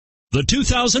The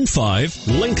 2005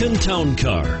 Lincoln Town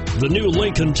Car. The new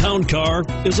Lincoln Town Car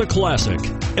is a classic,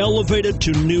 elevated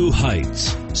to new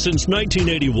heights. Since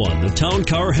 1981, the Town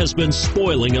Car has been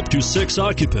spoiling up to 6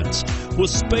 occupants with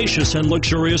spacious and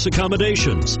luxurious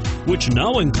accommodations, which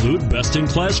now include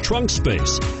best-in-class trunk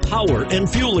space, power and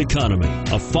fuel economy,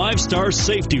 a 5-star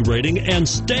safety rating, and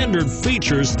standard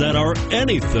features that are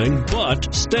anything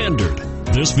but standard.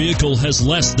 This vehicle has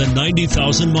less than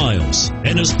 90,000 miles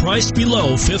and is priced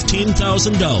below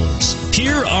 $15,000.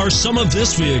 Here are some of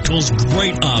this vehicle's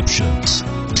great options: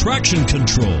 traction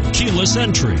control, keyless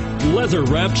entry,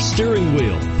 leather-wrapped steering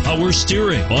wheel, power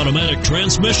steering, automatic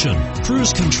transmission,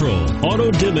 cruise control,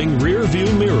 auto-dimming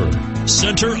rear-view mirror,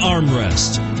 center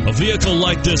armrest. A vehicle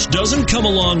like this doesn't come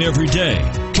along every day.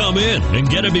 Come in and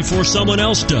get it before someone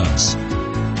else does.